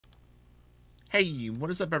Hey, what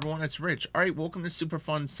is up, everyone? It's Rich. All right, welcome to Super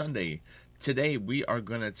Fun Sunday. Today we are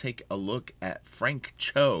going to take a look at Frank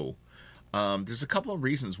Cho. There's a couple of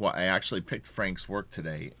reasons why I actually picked Frank's work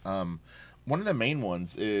today. One of the main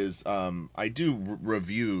ones is I do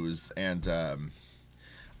reviews and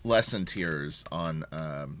lesson tiers on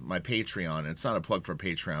my Patreon. It's not a plug for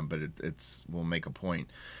Patreon, but it's will make a point.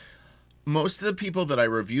 Most of the people that I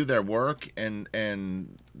review their work and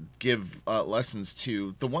give lessons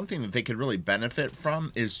to, the one thing that they could really benefit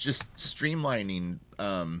from is just streamlining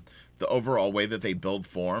the overall way that they build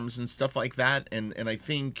forms and stuff like that. And I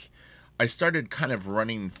think I started kind of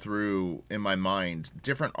running through in my mind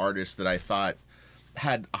different artists that I thought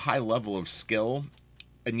had a high level of skill,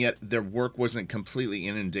 and yet their work wasn't completely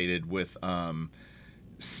inundated with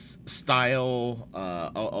style,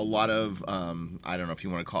 a lot of I don't know if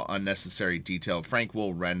you want to call it unnecessary detail. Frank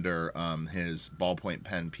will render his ballpoint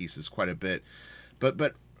pen pieces quite a bit,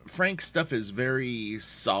 but Frank's stuff is very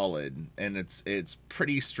solid and it's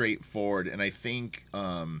pretty straightforward, and I think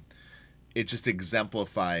it just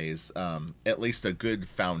exemplifies at least a good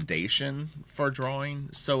foundation for drawing.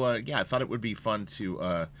 So yeah, I thought it would be fun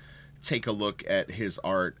to take a look at his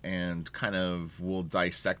art and kind of we'll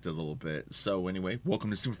dissect it a little bit. So anyway, welcome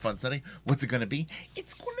to Super Fun Sunday. What's it gonna be?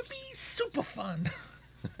 It's gonna be super fun.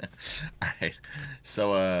 All right.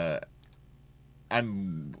 So I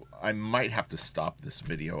might have to stop this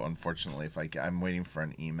video, unfortunately. If I'm waiting for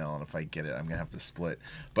an email, and if I get it, I'm gonna have to split.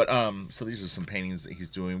 But so these are some paintings that he's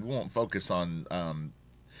doing. We won't focus on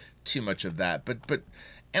too much of that. But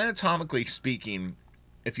anatomically speaking,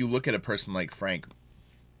 if you look at a person like Frank,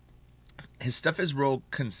 his stuff is real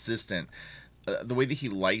consistent. The way that he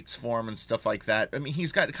lights form and stuff like that. I mean,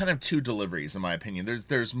 he's got kind of two deliveries, in my opinion.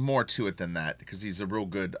 There's more to it than that, because he's a real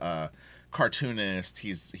good cartoonist.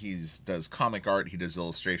 He's does comic art. He does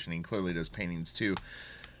illustration. He clearly does paintings too.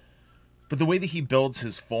 But the way that he builds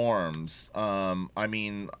his forms, I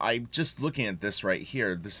mean, I just looking at this right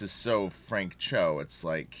here, this is so Frank Cho. It's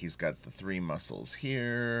like he's got the three muscles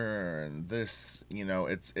here, and this, you know,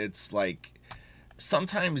 it's like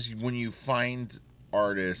sometimes when you find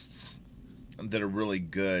artists that are really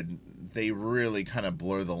good, they really kind of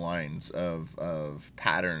blur the lines of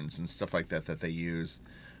patterns and stuff like that that they use.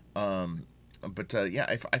 But yeah,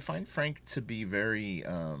 I find Frank to be very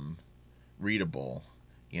readable.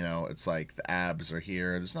 You know, it's like the abs are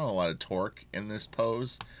here. There's not a lot of torque in this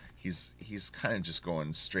pose. He's kind of just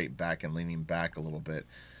going straight back and leaning back a little bit.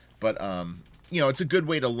 But you know, it's a good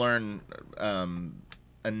way to learn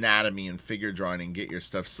anatomy and figure drawing and get your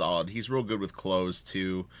stuff solid. He's real good with clothes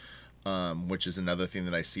too, which is another thing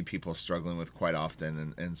that I see people struggling with quite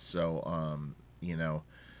often. And so you know,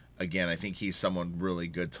 again, I think he's someone really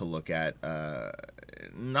good to look at.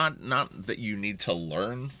 Not that you need to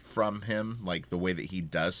learn from him like the way that he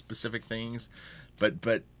does specific things,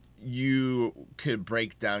 but you could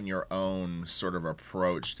break down your own sort of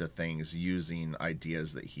approach to things using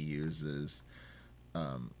ideas that he uses.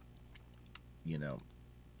 You know,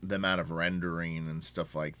 the amount of rendering and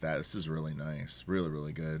stuff like that. This is really nice.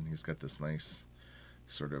 Really good. He's got this nice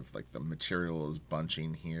sort of like the material is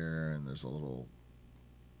bunching here, and there's a little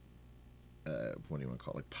what do you want to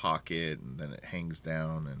call it, like pocket, and then it hangs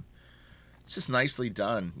down, and it's just nicely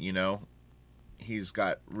done, you know. He's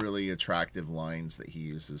got really attractive lines that he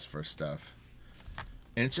uses for stuff,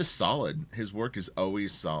 and it's just solid. His work is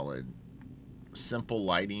always solid. Simple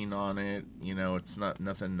lighting on it, you know, it's not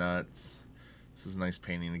nothing nuts. This is a nice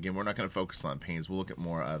painting. Again, we're not going to focus on paintings. We'll look at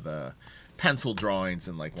more of the pencil drawings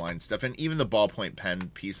and like line stuff, and even the ballpoint pen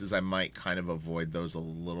pieces. I might kind of avoid those a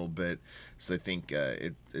little bit, so I think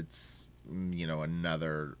it's you know,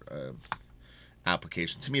 another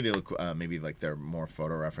application. To me, they look maybe like they're more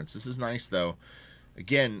photo reference. This is nice though.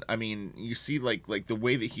 Again, I mean, you see like the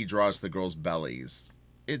way that he draws the girls' bellies.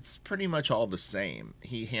 It's pretty much all the same.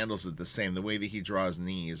 He handles it the same. The way that he draws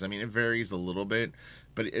knees, I mean, it varies a little bit,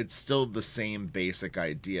 but it's still the same basic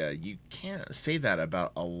idea. You can't say that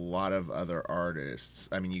about a lot of other artists.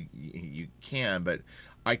 I mean, you can, but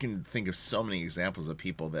I can think of so many examples of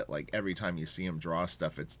people that like every time you see him draw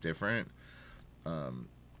stuff, it's different.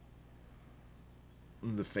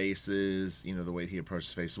 The faces, you know, the way he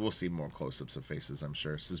approaches faces. We'll see more close-ups of faces, I'm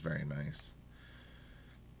sure. This is very nice.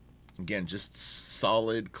 Again, just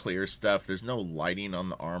solid, clear stuff. There's no lighting on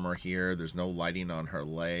the armor here. There's no lighting on her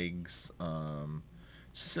legs.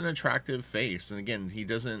 It's just an attractive face. And again, he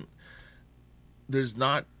doesn't... There's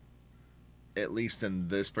not, at least in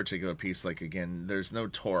this particular piece, like, again, there's no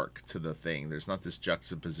torque to the thing. There's not this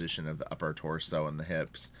juxtaposition of the upper torso and the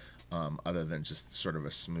hips, other than just sort of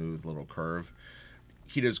a smooth little curve.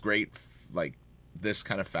 He does great, like, this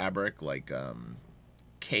kind of fabric, like,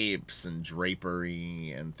 capes and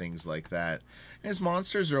drapery and things like that. And his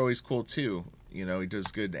monsters are always cool too. You know, he does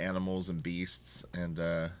good animals and beasts. And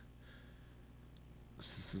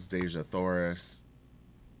this is Deja Thoris.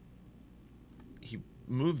 He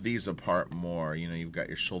moved these apart more. You know, you've got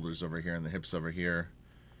your shoulders over here and the hips over here.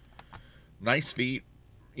 Nice feet.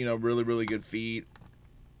 You know, really, really good feet.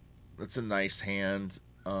 That's a nice hand.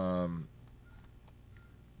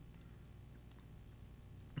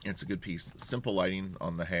 It's a good piece. Simple lighting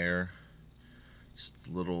on the hair. Just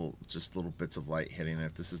little bits of light hitting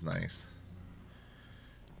it. This is nice.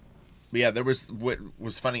 But yeah, what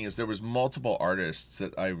was funny is there was multiple artists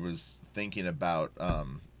that I was thinking about,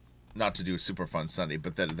 not to do a Super Fun Sunday,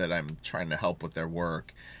 but that I'm trying to help with their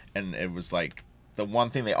work. And it was like, the one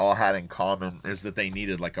thing they all had in common is that they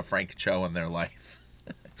needed like a Frank Cho in their life.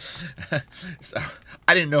 So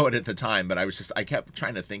I didn't know it at the time, but I kept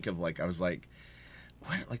trying to think of, like, I was like,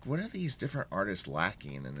 what are these different artists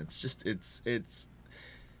lacking? And it's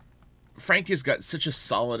Frank has got such a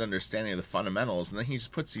solid understanding of the fundamentals, and then he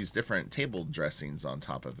just puts these different table dressings on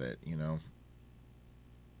top of it, you know.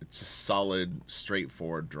 It's a solid,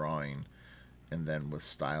 straightforward drawing, and then with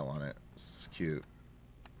style on it. This is cute.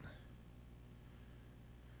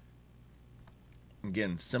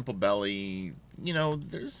 Again, simple belly. You know,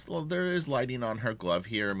 there is lighting on her glove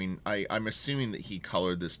here. I mean, I'm assuming that he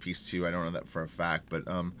colored this piece too. I don't know that for a fact, but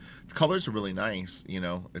the colors are really nice. You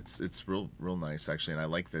know, it's real nice actually, and I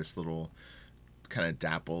like this little kind of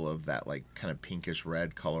dapple of that, like, kind of pinkish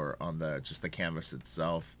red color on the canvas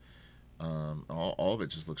itself. All of it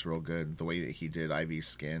just looks real good. The way that he did Ivy's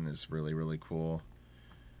skin is really, really cool,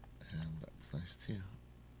 and that's nice too.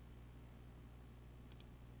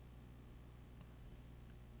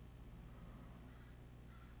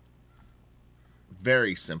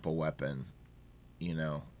 Very simple weapon, you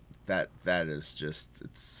know. That is just,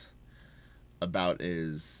 it's about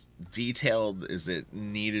as detailed as it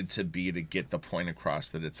needed to be to get the point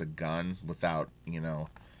across that it's a gun without, you know,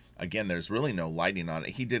 again, there's really no lighting on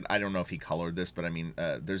it. I don't know if he colored this, but I mean,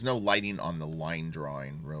 there's no lighting on the line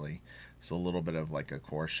drawing, really. It's a little bit of like a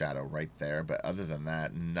core shadow right there, but other than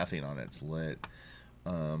that, nothing on it's lit.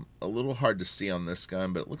 A little hard to see on this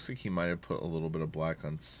gun, but it looks like he might have put a little bit of black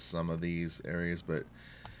on some of these areas, but,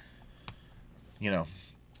 you know,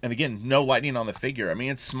 and again, no lighting on the figure. I mean,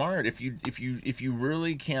 it's smart. If you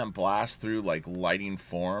really can't blast through like lighting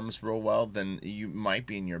forms real well, then you might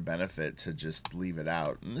be in your benefit to just leave it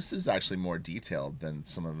out. And this is actually more detailed than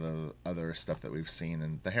some of the other stuff that we've seen,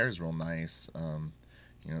 and the hair is real nice.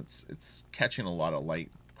 You know, it's catching a lot of light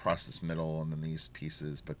across this middle and then these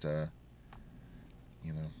pieces, but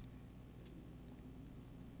you know,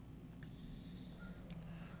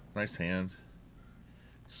 nice hand,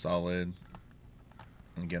 solid.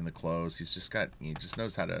 And again, the clothes, he just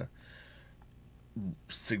knows how to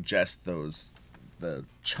suggest the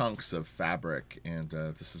chunks of fabric, and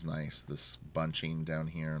this is nice, this bunching down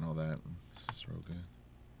here and all that. This is real good.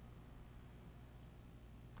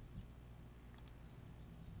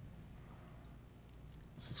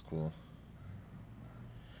 This is cool.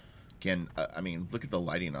 Again, I mean, look at the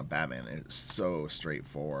lighting on Batman. It's so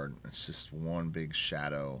straightforward. It's just one big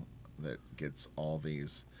shadow that gets all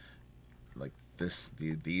these, like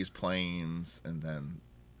these planes, and then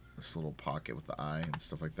this little pocket with the eye and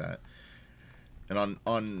stuff like that. And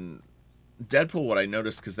on Deadpool, what I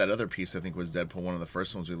noticed, because that other piece I think was Deadpool, one of the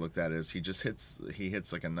first ones we looked at, is he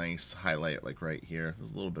hits like a nice highlight, like right here.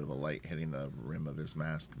 There's a little bit of a light hitting the rim of his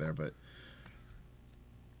mask there, but,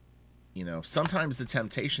 you know, sometimes the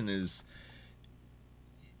temptation is,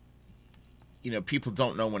 you know, people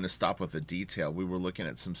don't know when to stop with the detail. We were looking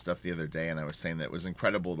at some stuff the other day, and I was saying that it was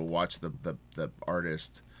incredible to watch the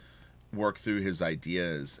artist work through his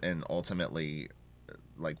ideas and ultimately,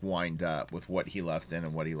 like, wind up with what he left in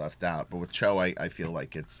and what he left out. But with Cho, I feel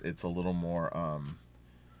like it's a little more,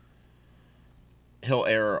 he'll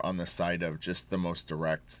err on the side of just the most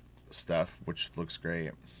direct stuff, which looks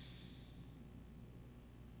great.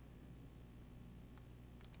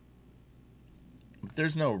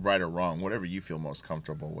 There's no right or wrong. Whatever you feel most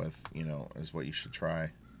comfortable with, you know, is what you should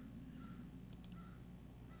try.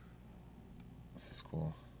 This is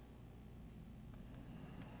cool.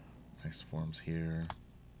 Nice forms here.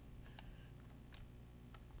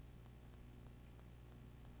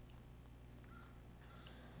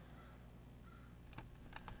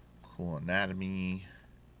 Cool anatomy.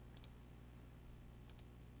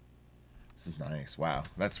 This is nice. Wow,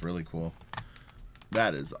 that's really cool.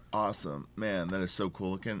 That is awesome. Man, that is so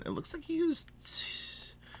cool looking. It looks like he used,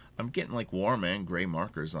 I'm getting like warm and gray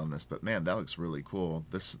markers on this, but man, that looks really cool.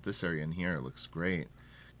 This area in here looks great.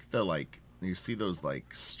 The, like, you see those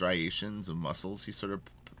like striations of muscles he sort of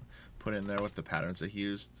put in there with the patterns that he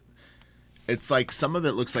used. It's like some of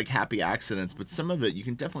it looks like happy accidents, but some of it you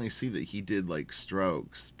can definitely see that he did like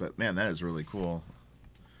strokes. But man, that is really cool.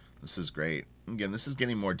 This is great. Again, this is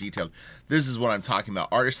getting more detailed. This is what I'm talking about.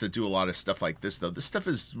 Artists that do a lot of stuff like this, though, this stuff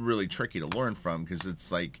is really tricky to learn from, because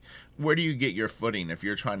it's like, where do you get your footing if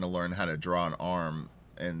you're trying to learn how to draw an arm,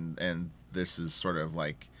 and this is sort of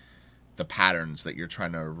like the patterns that you're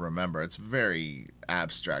trying to remember. It's very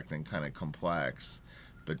abstract and kind of complex,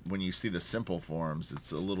 but when you see the simple forms,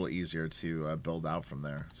 it's a little easier to build out from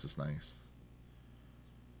there. It's just nice.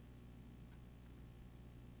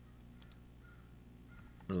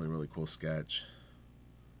 Really, really cool sketch.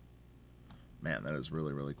 Man, that is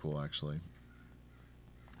really, really cool, actually.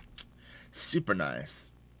 Super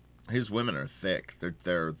nice. His women are thick.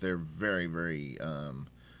 They're very, very.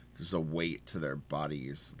 There's a weight to their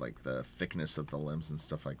bodies, like the thickness of the limbs and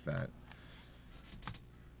stuff like that.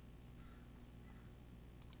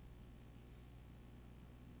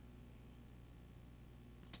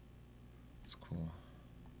 It's cool.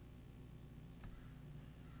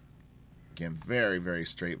 Again, very, very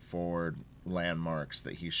straightforward landmarks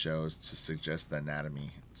that he shows to suggest the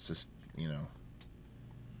anatomy. It's just, you know,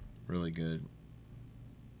 really good.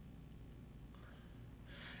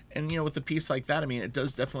 And, you know, with a piece like that, I mean, it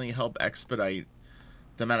does definitely help expedite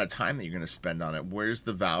the amount of time that you're going to spend on it. Where's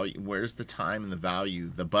the value? Where's the time and the value,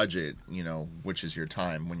 the budget, you know, which is your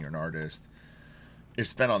time when you're an artist, is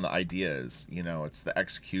spent on the ideas. You know, it's the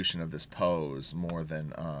execution of this pose more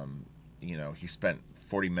than, you know, he spent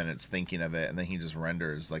 40 minutes thinking of it, and then he just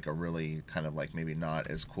renders like a really kind of like maybe not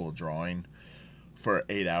as cool drawing for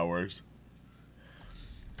 8 hours.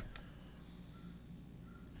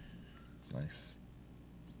 It's nice.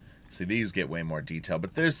 See, these get way more detail,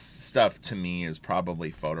 but this stuff to me is probably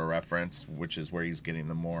photo reference, which is where he's getting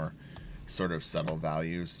the more sort of subtle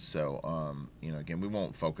values. So, you know, again, we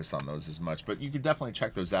won't focus on those as much, but you could definitely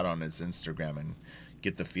check those out on his Instagram and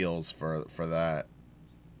get the feels for that.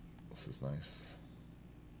 This is nice.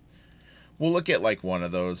 We'll look at like one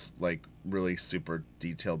of those like really super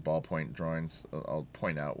detailed ballpoint drawings. I'll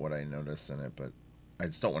point out what I notice in it, but I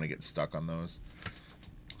just don't want to get stuck on those.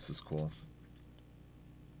 This is cool.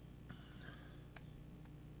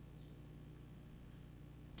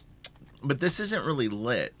 But this isn't really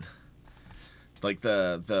lit. Like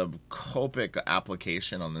the Copic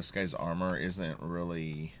application on this guy's armor isn't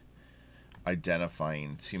really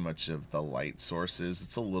identifying too much of the light sources.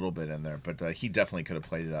 It's a little bit in there, but he definitely could have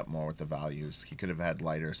played it up more with the values. He could have had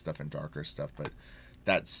lighter stuff and darker stuff, but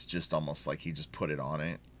that's just almost like he just put it on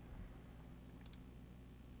it.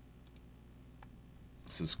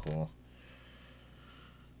 This is cool.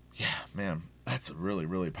 Yeah, man. That's a really,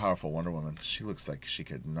 really powerful Wonder Woman. She looks like she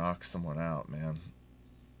could knock someone out, man.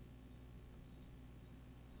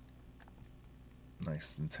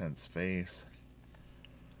 Nice, intense face.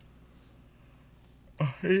 I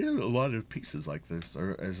had a lot of pieces like this.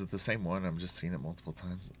 Or is it the same one? I'm just seeing it multiple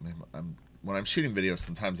times. When I'm shooting videos,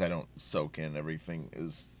 sometimes I don't soak in everything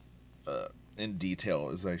as in detail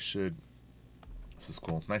as I should. This is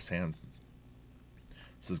cool. Nice hand.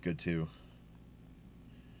 This is good, too.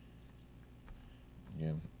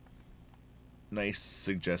 Again, nice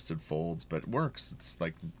suggested folds, but it works. It's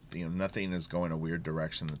like, you know, nothing is going a weird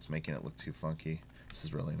direction that's making it look too funky. This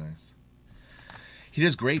is really nice. He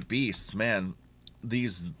does great beasts, man.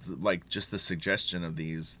 These, like, just the suggestion of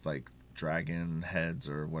these, like, dragon heads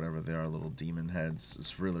or whatever they are, little demon heads,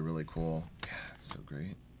 is really, really cool. God, it's so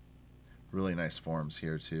great. Really nice forms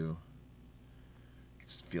here, too.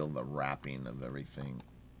 Just feel the wrapping of everything.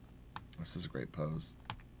 This is a great pose.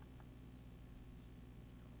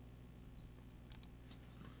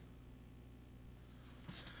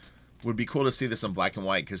 Would be cool to see this in black and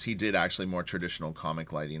white, because he did actually more traditional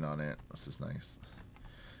comic lighting on it. This is nice.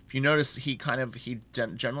 If you notice, he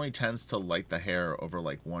generally tends to light the hair over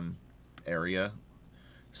like one area.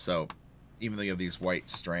 So even though you have these white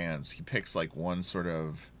strands, he picks like one sort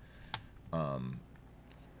of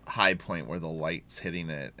high point where the light's hitting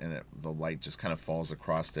it, and the light just kind of falls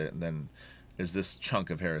across it, and then as this chunk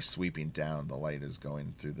of hair is sweeping down, the light is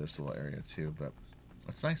going through this little area too. But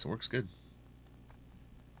that's nice. It works good.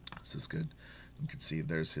 This is good. You can see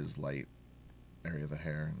there's his light area of the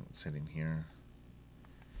hair, and it's hitting here.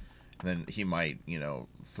 And then he might, you know,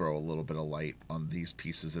 throw a little bit of light on these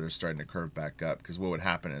pieces that are starting to curve back up, because what would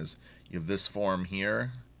happen is you have this form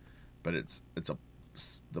here, but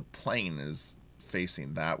the plane is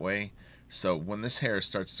facing that way. So when this hair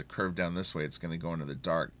starts to curve down this way, it's going to go into the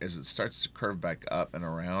dark. As it starts to curve back up and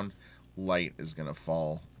around, light is going to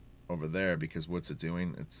fall over there, because what's it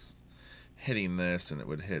doing? It's hitting this, and it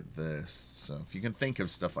would hit this. So if you can think of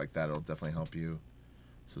stuff like that, it'll definitely help you.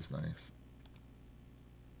 This is nice.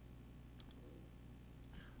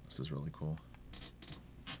 This is really cool.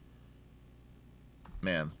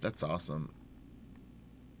 Man, that's awesome.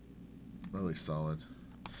 Really solid.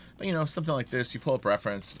 But, you know, something like this, you pull up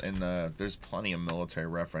reference, and there's plenty of military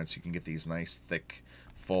reference. You can get these nice thick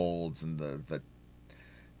folds, and the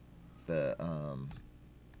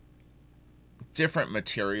different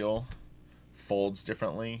material folds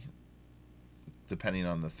differently depending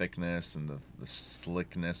on the thickness and the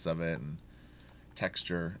slickness of it and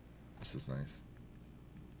texture. This is nice.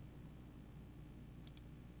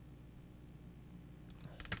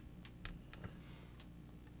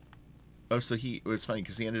 Oh, so it was funny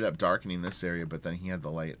because he ended up darkening this area, but then he had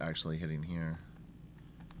the light actually hitting here.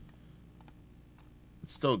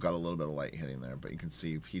 It's still got a little bit of light hitting there, but you can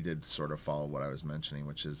see he did sort of follow what I was mentioning,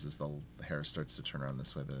 which is as the hair starts to turn around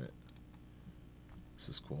this way, this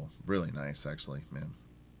is cool. Really nice, actually, man.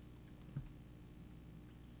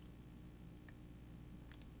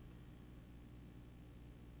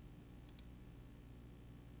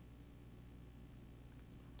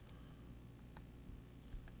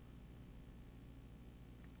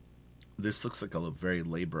 This looks like a very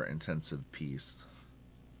labor-intensive piece.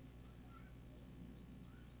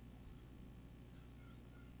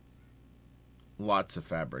 Lots of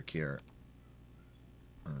fabric here.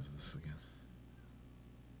 What is this again?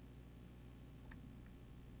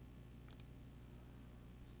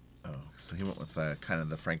 Oh, so he went with kind of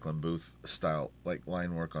the Franklin Booth style, like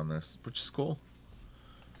line work on this, which is cool.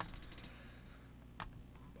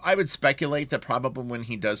 I would speculate that probably when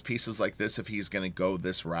he does pieces like this, if he's going to go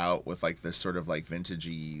this route with like this sort of like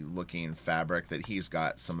vintagey looking fabric, that he's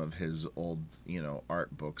got some of his old, you know,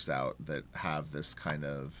 art books out that have this kind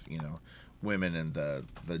of, you know, women and the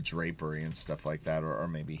drapery and stuff like that, or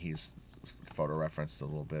maybe he's photo referenced a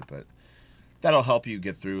little bit, but that'll help you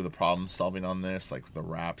get through the problem solving on this, like the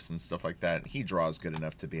wraps and stuff like that. He draws good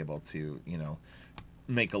enough to be able to, you know,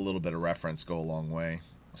 make a little bit of reference go a long way.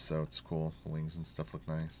 So it's cool. The wings and stuff look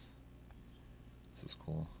nice. This is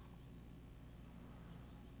cool.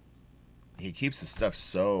 He keeps the stuff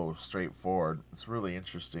so straightforward. It's really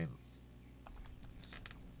interesting.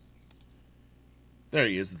 There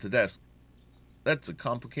he is at the desk. That's a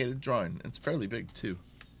complicated drawing. It's fairly big, too.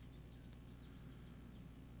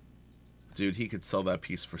 Dude, he could sell that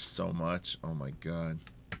piece for so much. Oh my god.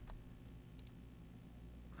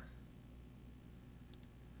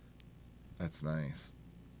 That's nice.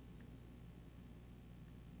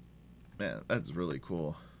 Man, that's really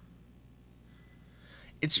cool.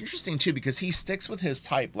 It's interesting too because he sticks with his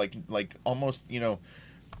type, like almost, you know,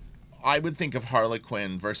 I would think of Harley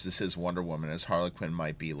Quinn versus his Wonder Woman, as Harley Quinn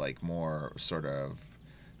might be like more sort of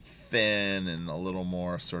thin and a little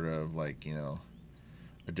more sort of like, you know,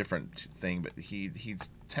 a different thing, but he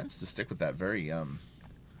tends to stick with that very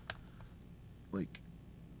like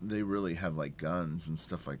they really have like guns and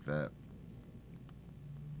stuff like that.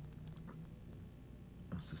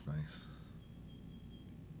 This is nice.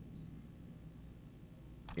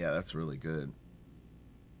 Yeah, that's really good.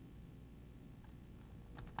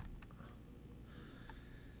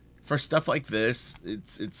 For stuff like this,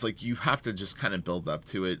 it's like you have to just kind of build up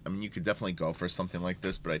to it. I mean, you could definitely go for something like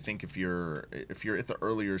this, but I think if you're at the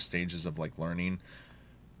earlier stages of like learning,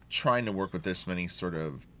 trying to work with this many sort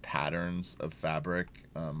of patterns of fabric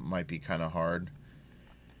might be kind of hard.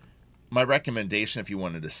 My recommendation, if you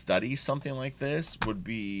wanted to study something like this, would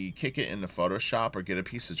be kick it into Photoshop or get a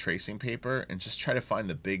piece of tracing paper and just try to find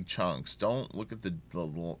the big chunks. Don't look at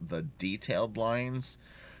the detailed lines.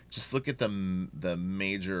 Just look at the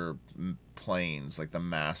major planes, like the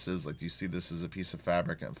masses. Like, do you see this is a piece of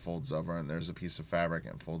fabric and it folds over, and there's a piece of fabric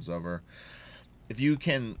and it folds over? If you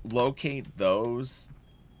can locate those,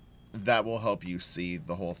 that will help you see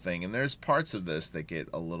the whole thing. And there's parts of this that get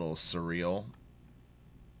a little surreal.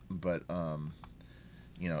 But,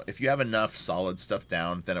 you know, if you have enough solid stuff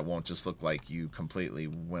down, then it won't just look like you completely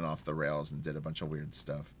went off the rails and did a bunch of weird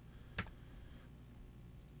stuff.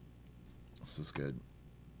 This is good.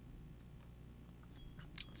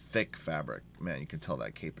 Thick fabric. Man, you can tell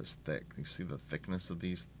that cape is thick. You see the thickness of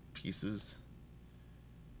these pieces?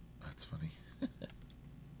 That's funny.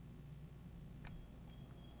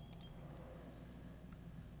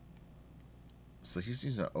 So he's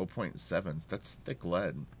using an 0.7. That's thick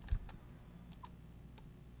lead.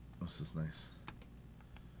 This is nice.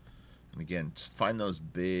 And again, just find those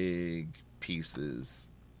big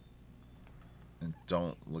pieces and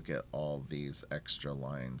don't look at all these extra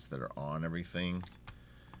lines that are on everything.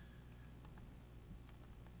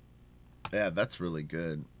 Yeah, that's really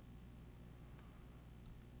good.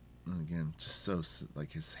 And again, just so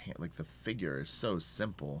like his hand, like the figure is so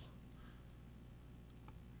simple.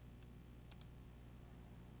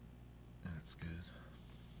 That's good.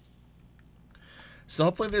 So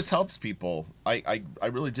hopefully this helps people. I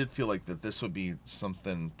really did feel like that this would be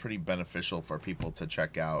something pretty beneficial for people to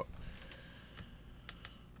check out.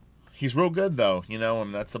 He's real good, though, you know,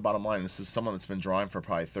 and that's the bottom line. This is someone that's been drawing for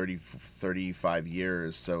probably 35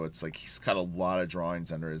 years, so it's like he's got a lot of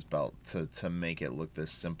drawings under his belt to make it look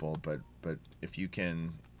this simple. But if you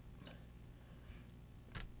can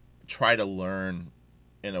try to learn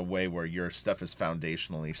in a way where your stuff is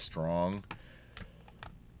foundationally strong,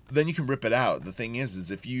 then you can rip it out. The thing is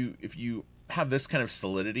if you have this kind of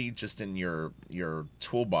solidity just in your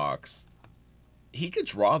toolbox, he could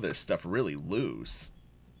draw this stuff really loose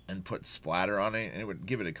and put splatter on it, and it would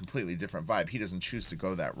give it a completely different vibe. He doesn't choose to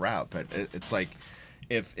go that route, but it's like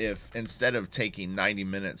if instead of taking 90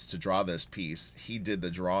 minutes to draw this piece, he did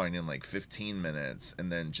the drawing in like 15 minutes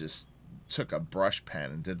and then just took a brush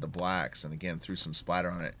pen and did the blacks and again threw some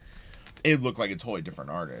splatter on it, it looked like a totally different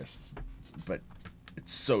artist. But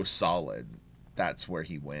it's so solid, that's where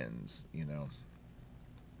he wins, you know.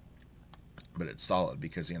 But it's solid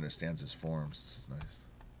because he understands his forms. This is nice.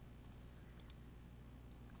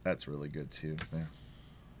 That's really good too. Yeah.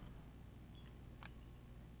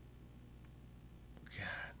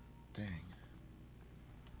 God dang.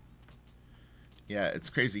 Yeah, it's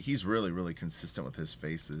crazy. He's really consistent with his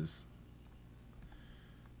faces.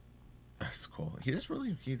 That's cool. He does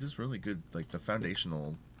really good, like the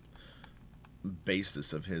foundational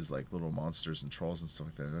basis of his like little monsters and trolls and stuff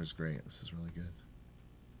like that. That was great. This is really good.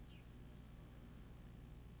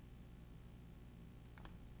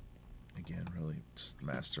 Again, really just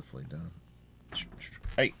masterfully done.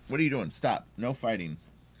 Hey, what are you doing? Stop. No fighting.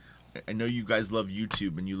 I know you guys love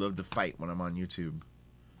YouTube and you love to fight when I'm on YouTube.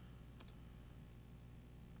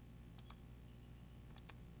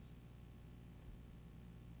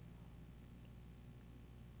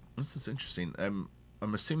 This is interesting. I'm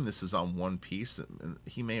assuming this is on one piece, and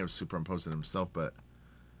he may have superimposed it himself, but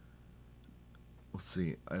let's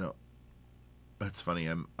see. I don't. That's funny.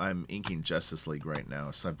 I'm inking Justice League right now,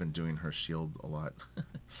 so I've been doing her shield a lot. Yeah,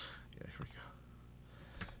 here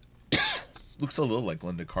we go. Looks a little like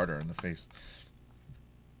Linda Carter in the face.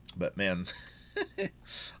 But man,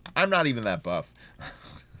 I'm not even that buff.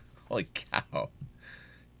 Holy cow.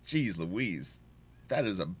 Jeez Louise. That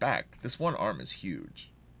is a back. This one arm is huge.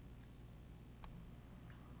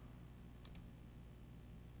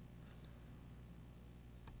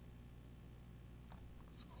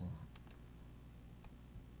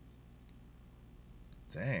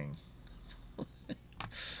 Dang.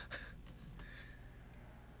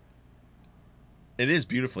 It is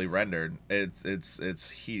beautifully rendered.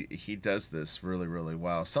 He does this really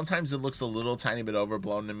well. Sometimes it looks a little tiny bit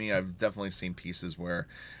overblown to me. I've definitely seen pieces where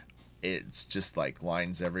it's just like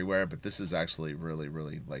lines everywhere, but this is actually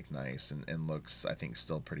really like nice and looks, I think,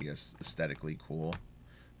 still pretty aesthetically cool.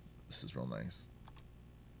 This is real nice.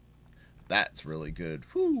 That's really good.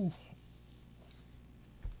 Whew.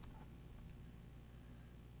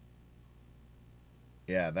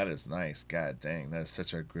 Yeah, that is nice. God dang, that is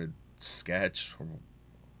such a good sketch.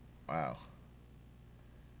 Wow.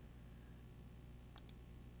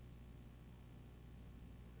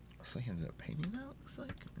 So he ended up painting that, looks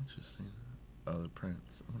like. Interesting. Oh, the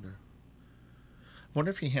prints.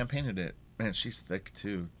 Wonder if he hand painted it. Man, she's thick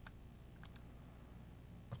too.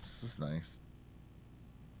 This is nice.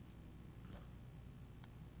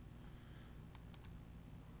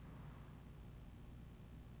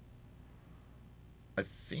 I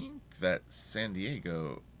think that's San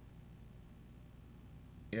Diego.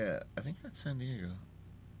 Yeah, I think that's San Diego.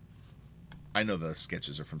 I know the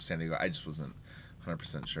sketches are from San Diego. I just wasn't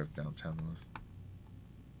 100% sure if downtown was.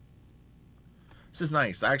 This is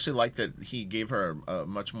nice. I actually like that he gave her a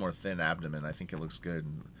much more thin abdomen. I think it looks good.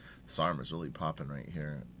 And this arm is really popping right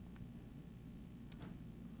here.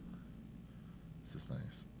 This is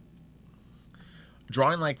nice.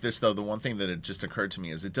 Drawing like this, though, the one thing that it just occurred to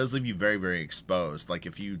me is it does leave you very exposed. Like,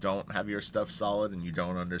 if you don't have your stuff solid and you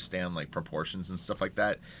don't understand, like, proportions and stuff like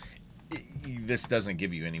that, this doesn't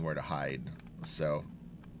give you anywhere to hide. So,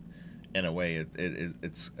 in a way,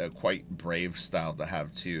 it's a quite brave style to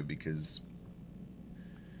have, too, because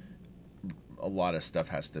a lot of stuff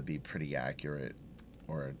has to be pretty accurate,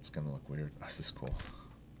 or it's going to look weird. Oh, this is cool.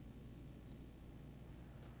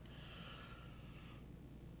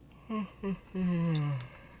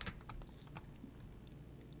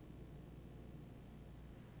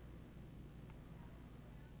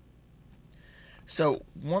 So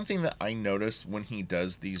one thing that I notice when he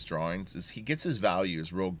does these drawings is he gets his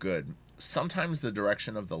values real good. Sometimes the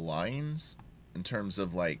direction of the lines, in terms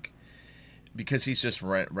of like, because he's just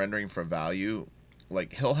rendering for value,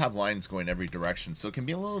 like he'll have lines going every direction, so it can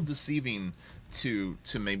be a little deceiving to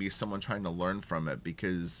maybe someone trying to learn from it,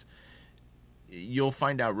 because you'll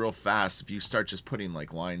find out real fast if you start just putting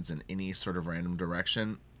like lines in any sort of random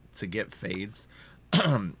direction to get fades.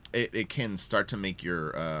 It can start to make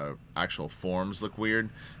your actual forms look weird,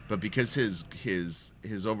 but because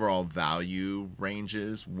his overall value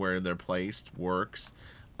ranges where they're placed works,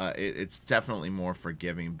 it's definitely more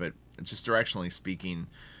forgiving. But just directionally speaking,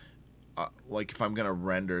 like if I'm gonna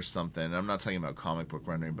render something, I'm not talking about comic book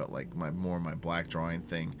rendering, but like my black drawing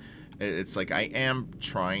thing, it's like I am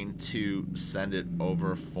trying to send it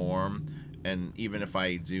over form, and even if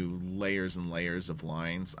I do layers and layers of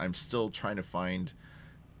lines, I'm still trying to find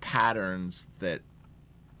patterns that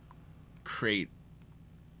create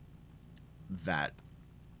that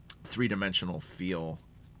three-dimensional feel.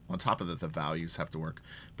 On top of that, the values have to work.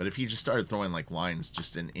 But if he just started throwing like lines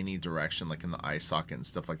just in any direction, like in the eye socket and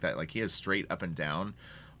stuff like that, like he has straight up and down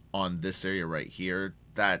on this area right here,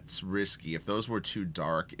 that's risky. If those were too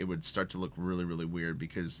dark, it would start to look really, really weird,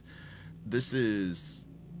 because this is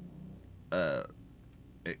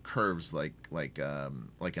it curves like an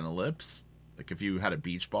ellipse. Like if you had a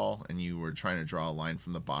beach ball and you were trying to draw a line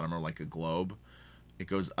from the bottom, or like a globe, it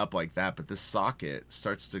goes up like that, but this socket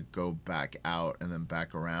starts to go back out and then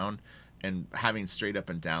back around, and having straight up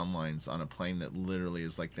and down lines on a plane that literally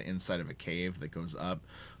is like the inside of a cave that goes up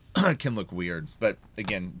can look weird. But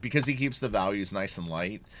again, because he keeps the values nice and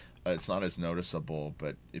light, it's not as noticeable.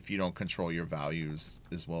 But if you don't control your values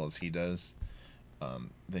as well as he does,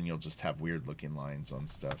 then you'll just have weird looking lines on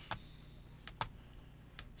stuff.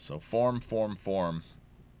 So form, form, form.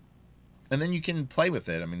 And then you can play with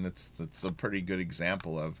it. I mean, that's a pretty good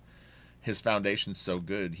example of his foundation's so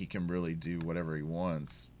good, he can really do whatever he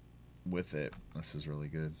wants with it. This is really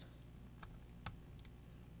good.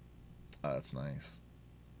 Oh, that's nice.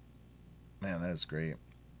 Man, that is great.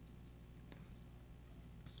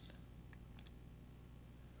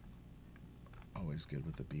 Always good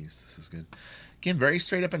with the beast. This is good. Again, very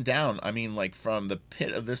straight up and down. I mean, like from the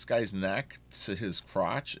pit of this guy's neck to his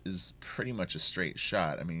crotch is pretty much a straight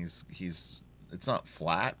shot. I mean, he's it's not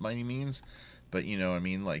flat by any means, but you know what I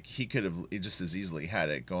mean? Like he could have just as easily had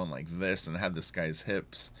it going like this and had this guy's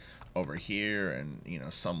hips over here, and you know,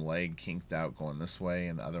 some leg kinked out going this way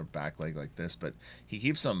and the other back leg like this, but he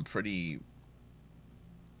keeps them pretty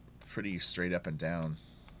straight up and down.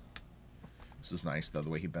 This is nice though, the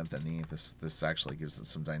way he bent the knee. This actually gives it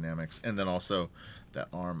some dynamics. And then also that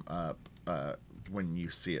arm up, when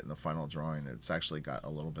you see it in the final drawing, it's actually got a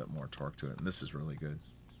little bit more torque to it, and this is really good.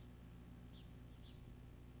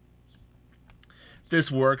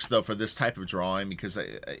 This works though for this type of drawing, because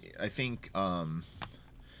I think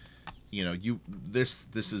you know, this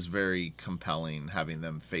is very compelling, having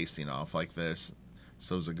them facing off like this.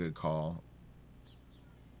 So it's a good call.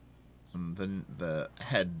 And then the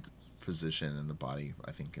head position and the body,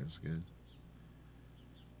 I think, is good.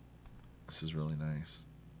 This is really nice.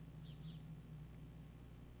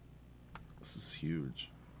 This is huge.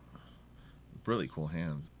 Really cool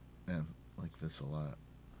hand. Man, I like this a lot.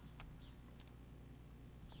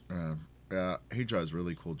 Yeah, he draws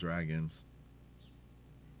really cool dragons.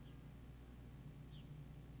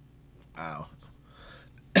 Wow.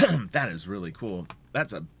 That is really cool.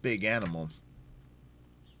 That's a big animal.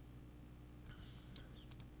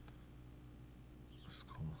 That's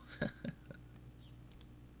cool.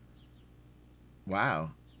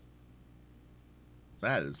 Wow.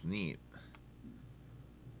 That is neat.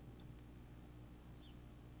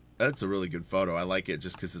 That's a really good photo. I like it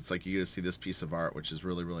just because it's like you get to see this piece of art, which is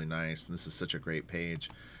really, really nice. And this is such a great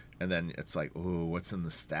page. And then it's like, ooh, what's in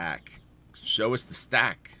the stack? Show us the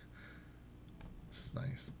stack. This is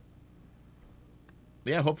nice.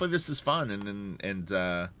 Yeah, hopefully this is fun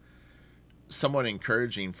and somewhat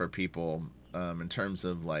encouraging for people in terms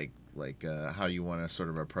of like how you want to sort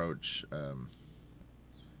of approach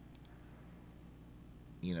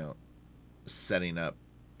you know, setting up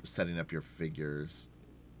your figures.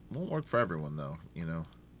 Won't work for everyone though, you know.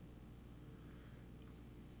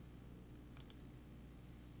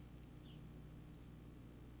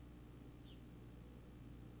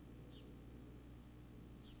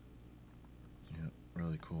 Yeah,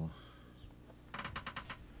 really cool.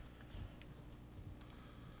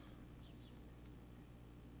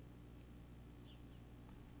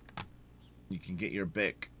 You can get your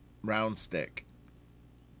Bic round stick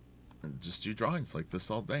and just do drawings like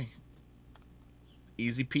this all day.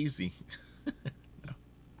 Easy peasy. No.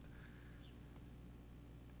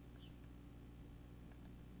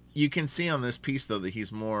 You can see on this piece though that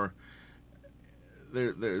he's more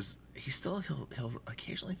he'll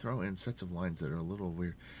occasionally throw in sets of lines that are a little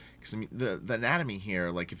weird. Because I mean, the anatomy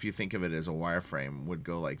here, like if you think of it as a wireframe, would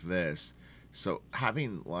go like this. So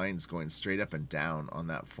having lines going straight up and down on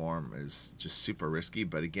that form is just super risky.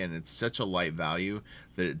 But again, it's such a light value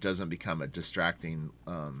that it doesn't become a distracting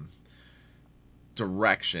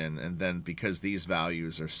direction. And then because these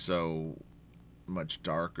values are so much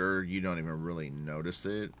darker, you don't even really notice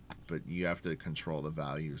it, but you have to control the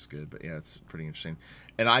values good. But yeah, it's pretty interesting.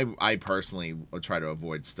 And I personally try to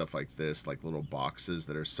avoid stuff like this, like little boxes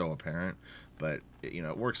that are so apparent, but you know,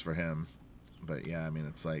 it works for him. But yeah, I mean,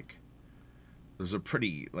 it's like those are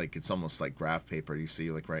pretty, like it's almost like graph paper. You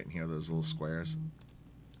see like right in here, those little squares.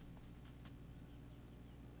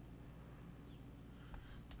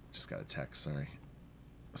 Just got a text, sorry.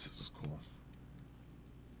 This is cool.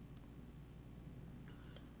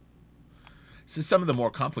 This is some of the more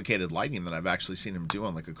complicated lighting that I've actually seen him do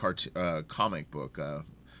on like a cartoon, comic book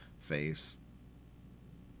face.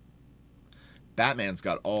 Batman's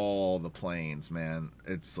got all the planes, man.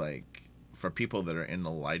 It's like, for people that are into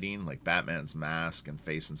lighting, like Batman's mask and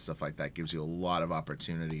face and stuff like that gives you a lot of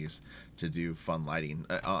opportunities to do fun lighting.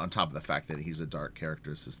 On top of the fact that he's a dark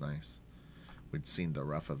character, this is nice. We'd seen the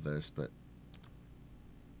rough of this, but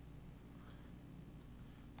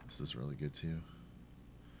this is really good too.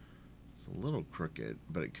 It's a little crooked,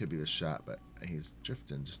 but it could be the shot, but he's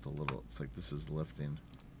drifting just a little. It's like this is lifting.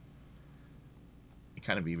 He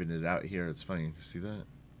kind of evened it out here. It's funny to see that.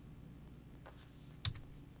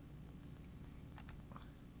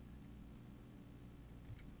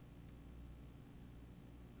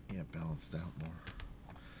 Yeah, balanced out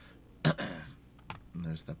more. And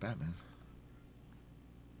there's that Batman.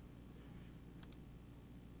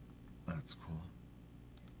 That's cool.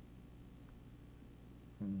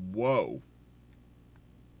 Whoa.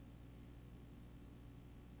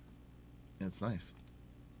 It's nice.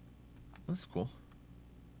 That's cool.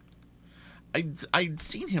 I'd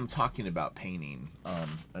seen him talking about painting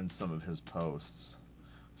in some of his posts.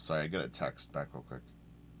 Sorry, I got a text back real quick.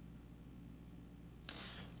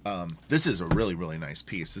 This is a really, really nice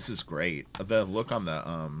piece. This is great. The look on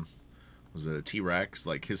the was it a T-Rex?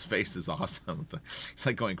 Like his face is awesome. It's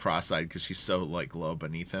like going cross-eyed because she's so like low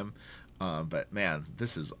beneath him. But man,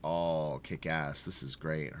 this is all kick-ass. This is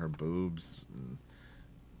great. Her boobs, and,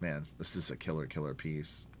 man, this is a killer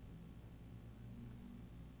piece.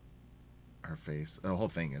 Her face, the whole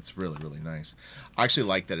thing, it's really, really nice. I actually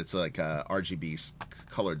like that it's like a RGB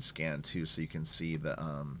colored scan too, so you can see the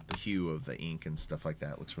hue of the ink and stuff like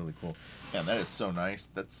that. It looks really cool. Man, that is so nice.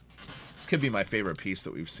 This could be my favorite piece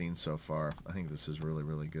that we've seen so far. I think this is really,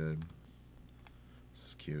 really good. This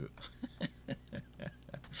is cute.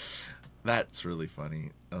 That's really funny.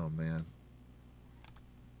 Oh man.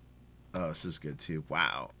 Oh, this is good too.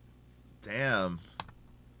 Wow. Damn.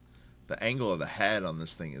 The angle of the head on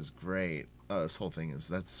this thing is great. Oh, this whole thing is,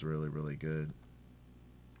 that's really, really good.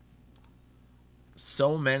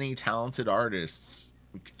 So many talented artists.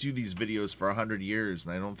 We could do these videos for 100 years,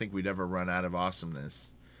 and I don't think we'd ever run out of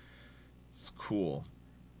awesomeness. It's cool.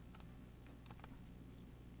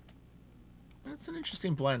 It's an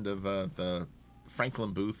interesting blend of the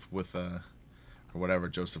Franklin Booth with, or whatever,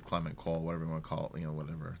 Joseph Clement Cole, whatever you want to call it, you know,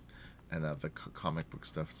 whatever. And the comic book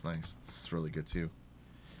stuff, it's nice. It's really good too.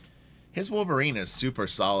 His Wolverine is super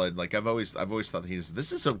solid. Like I've always thought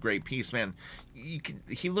this is a great piece, man.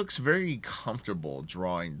 He looks very comfortable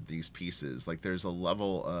drawing these pieces. Like there's a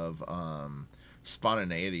level of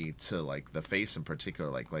spontaneity to like the face in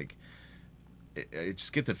particular. Like I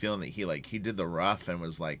just get the feeling that he did the rough and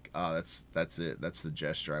was like, oh, that's it. That's the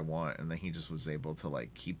gesture I want, and then he just was able to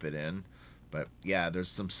like keep it in. But yeah,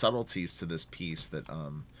 there's some subtleties to this piece that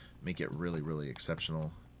make it really, really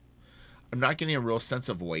exceptional. I'm not getting a real sense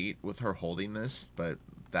of weight with her holding this, but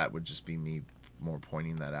that would just be me more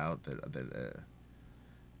pointing that out. That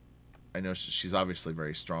I know she's obviously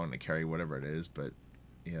very strong to carry whatever it is, but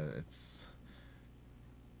yeah,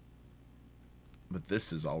 but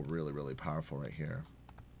this is all really, really powerful right here.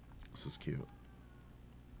 This is cute.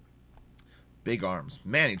 Big arms.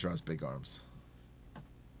 Man, he draws big arms.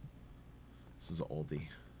 This is an oldie.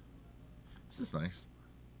 This is nice.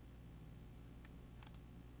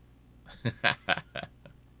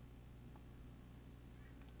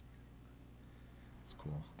 It's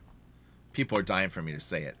cool. People are dying for me to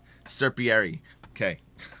say it. Serpieri. Okay.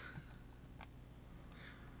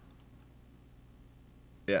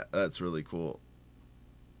 Yeah, that's really cool.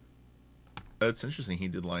 It's interesting. He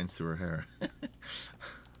did lines through her hair.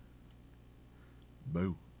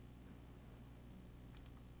 Boo.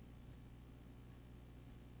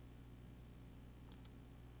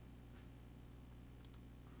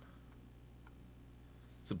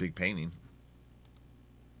 It's a big painting.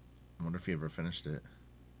 I wonder if he ever finished it.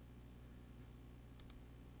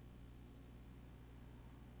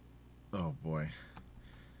 Oh boy.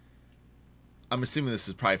 I'm assuming this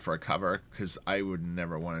is probably for a cover, because I would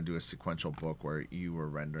never want to do a sequential book where you were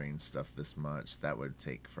rendering stuff this much. That would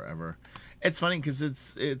take forever. It's funny because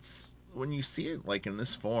it's when you see it like in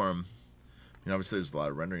this form, you know, obviously there's a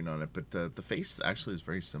lot of rendering on it, but the face actually is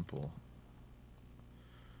very simple.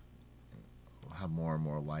 We'll have more and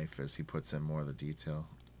more life as he puts in more of the detail.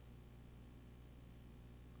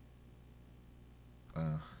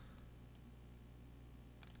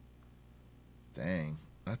 Dang,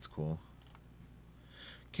 that's cool.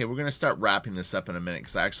 Okay, we're going to start wrapping this up in a minute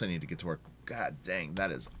because I actually need to get to work. God dang,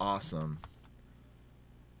 that is awesome.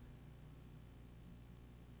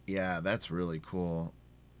 Yeah, that's really cool.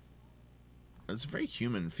 It's a very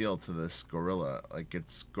human feel to this gorilla. Like,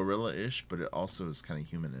 it's gorilla-ish, but it also is kind of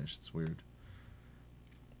human-ish. It's weird.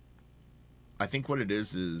 I think what it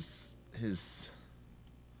is his...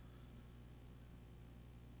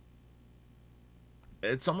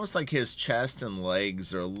 It's almost like his chest and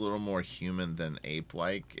legs are a little more human than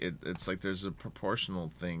ape-like. It's like there's a proportional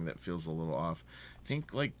thing that feels a little off. I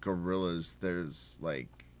think like gorillas, there's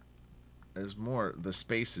more, the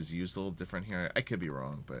space is used a little different here. I could be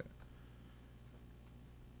wrong, but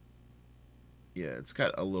yeah, it's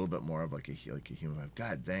got a little bit more of like a human vibe.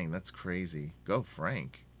 God dang, that's crazy. Go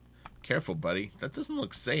Frank. Careful, buddy. That doesn't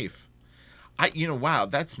look safe. Wow,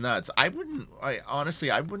 that's nuts. I wouldn't want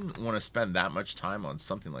to spend that much time on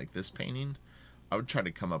something like this painting. I would try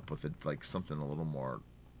to come up with like something a little more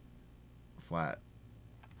flat.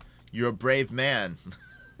 You're a brave man.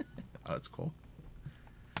 Oh, that's cool.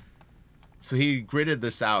 So he gridded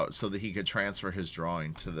this out so that he could transfer his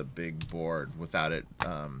drawing to the big board without it,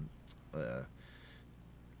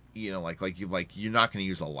 you're not going to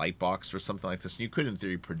use a light box for something like this. You could, in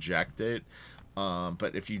theory, project it.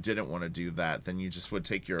 But if you didn't want to do that, then you just would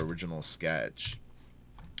take your original sketch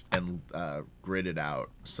and grid it out.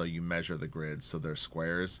 So you measure the grid so they're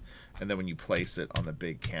squares. And then when you place it on the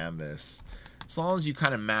big canvas, as long as you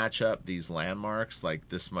kind of match up these landmarks, like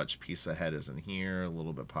this much piece ahead is in here, a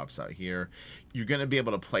little bit pops out here, you're going to be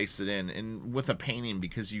able to place it in. And with a painting,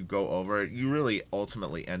 because you go over it, you really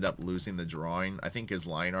ultimately end up losing the drawing. I think as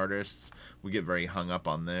line artists, we get very hung up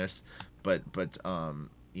on this. But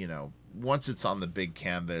you know, once it's on the big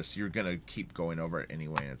canvas, you're going to keep going over it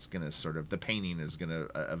anyway. It's going to sort of, the painting is going to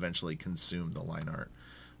eventually consume the line art.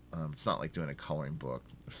 It's not like doing a coloring book.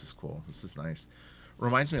 This is cool. This is nice.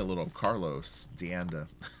 Reminds me a little of Carlos D'Anda.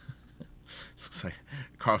 Looks like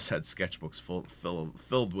Carlos had sketchbooks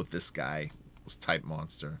filled with this guy, this type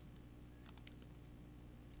monster.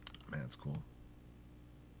 Man, it's cool.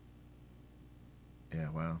 Yeah,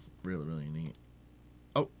 wow. Really, really neat.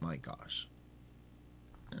 Oh, my gosh.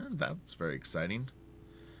 And that's very exciting.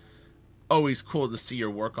 Always cool to see your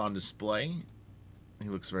work on display. He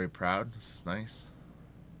looks very proud. This is nice.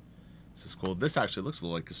 This is cool. This actually looks a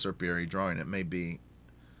little like a Serpieri drawing. It may be.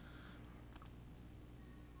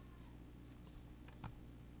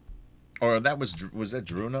 Or that was that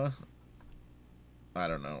Druna? I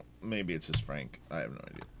don't know. Maybe it's just Frank. I have no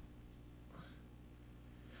idea.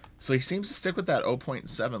 So he seems to stick with that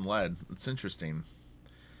 0.7 lead. It's interesting.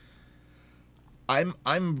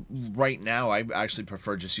 I'm right now, I actually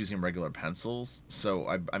prefer just using regular pencils. So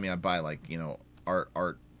I mean I buy like, you know,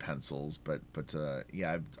 art pencils, but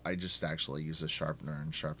yeah, I just actually use a sharpener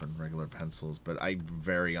and sharpen regular pencils, but I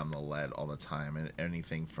vary on the lead all the time, and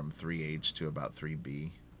anything from 3H to about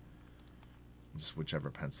 3B. Just whichever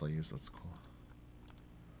pencil I use. That's cool.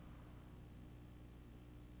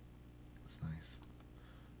 That's nice.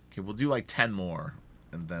 Okay, we'll do like 10 more,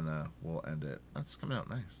 and then we'll end it. That's coming out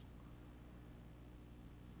nice.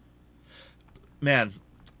 Man,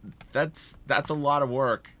 that's a lot of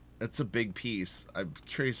work. It's a big piece. I'm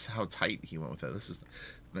curious how tight he went with it. This is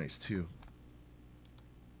nice too.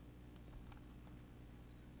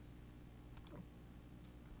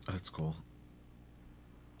 That's cool.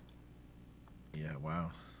 Yeah, wow.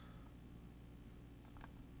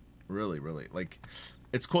 Really, really, like,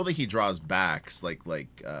 it's cool that he draws backs like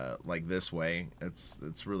this way.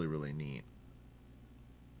 It's really, really neat.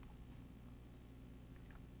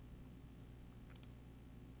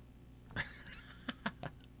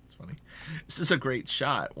 It's funny. This is a great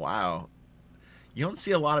shot. Wow. You don't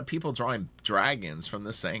see a lot of people drawing dragons from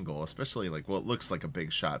this angle, especially like, well, it looks like a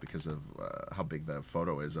big shot because of how big the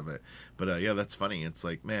photo is of it. But yeah, that's funny. It's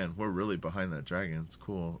like, man, we're really behind that dragon. It's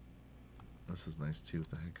cool. This is nice too with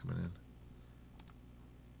the head coming in.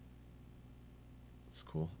 It's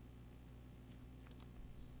cool.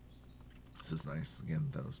 This is nice. Again,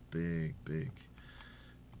 those big,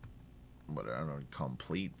 what I don't know, call them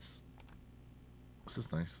pleats. This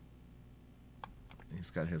is nice.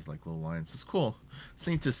 He's got his like little lines. It's cool. It's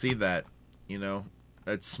neat to see that. You know,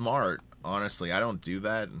 it's smart. Honestly, I don't do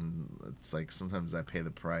that, and it's like sometimes I pay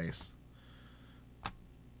the price.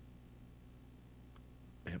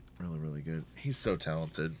 Yep, really, really good. He's so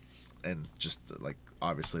talented, and just like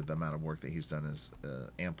obviously the amount of work that he's done has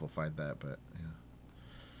amplified that. But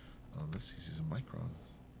yeah, oh, this he's using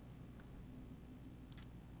microns.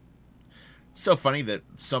 It's so funny that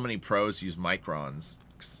so many pros use microns.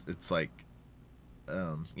 It's like,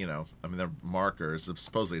 you know, I mean, they're markers.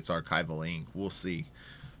 Supposedly it's archival ink. We'll see.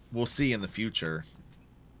 We'll see in the future,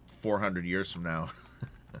 400 years from now.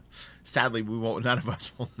 Sadly, we won't. None of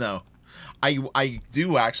us will know. I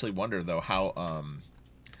do actually wonder though how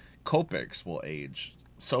Copics will age.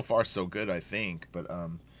 So far, so good, I think. But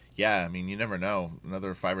yeah, I mean, you never know.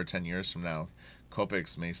 Another 5 or 10 years from now,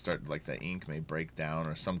 Copics may start, like the ink may break down,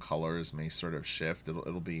 or some colors may sort of shift.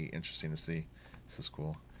 It'll be interesting to see. This is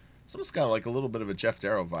cool. It's almost got like a little bit of a Jeff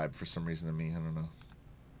Darrow vibe for some reason to me. I don't know.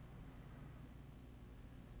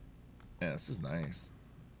 Yeah, this is nice.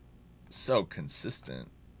 So consistent.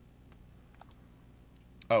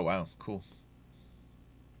 Oh, wow. Cool.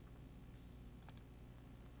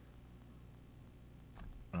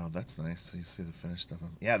 Oh, that's nice. So you see the finished of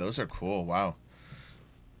them. Yeah, those are cool. Wow.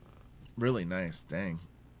 Really nice. Dang.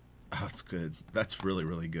 Oh, that's good. That's really,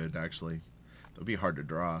 really good, actually. It would be hard to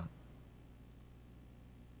draw.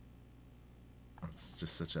 It's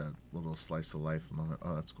just such a little slice of life moment.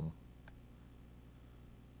 Oh, that's cool.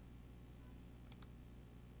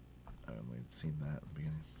 I haven't really seen that at the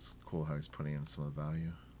beginning. It's cool how he's putting in some of the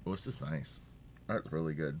value. Oh, this is nice. That's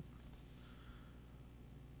really good.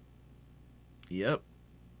 Yep.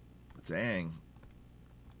 Dang.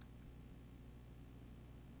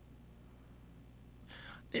 I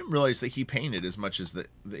didn't realize that he painted as much as that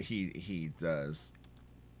he does.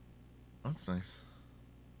 That's nice.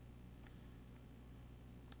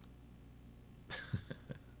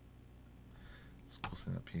 It's cool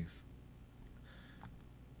seeing that piece.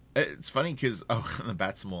 It's funny because the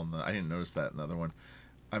bat symbol and I didn't notice that in the other one.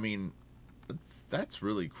 I mean, that's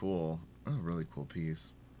really cool. Oh, really cool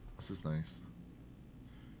piece. This is nice.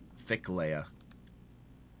 Thick Leia.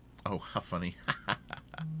 Oh, how funny. Oh,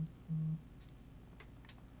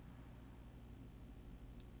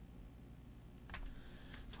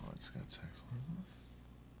 I just got a text. What is this?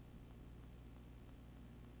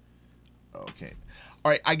 Okay. All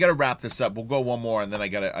right, I got to wrap this up. We'll go one more, and then I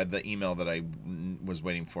got the email that I was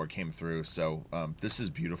waiting for came through. So this is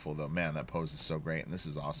beautiful, though. Man, that pose is so great, and this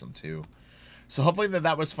is awesome, too. So hopefully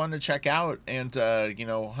that was fun to check out. And, you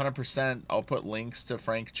know, 100%, I'll put links to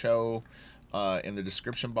Frank Cho in the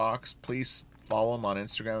description box. Please follow him on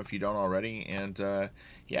Instagram if you don't already. And,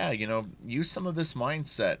 yeah, you know, use some of this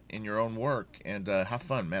mindset in your own work and have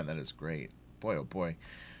fun. Man, that is great. Boy, oh, boy.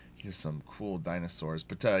 Here's some cool dinosaurs.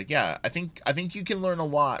 But, yeah, I think you can learn a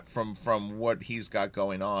lot from what he's got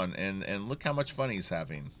going on. And look how much fun he's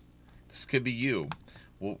having. This could be you.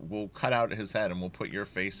 We'll cut out his head and we'll put your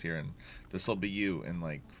face here, and this will be you in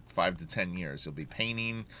like 5 to 10 years. You'll be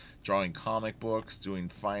painting, drawing comic books, doing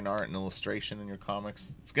fine art and illustration in your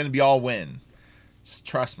comics. It's going to be all win. Just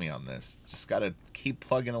trust me on this. Just got to keep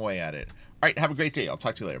plugging away at it. All right, have a great day. I'll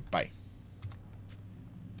talk to you later. Bye.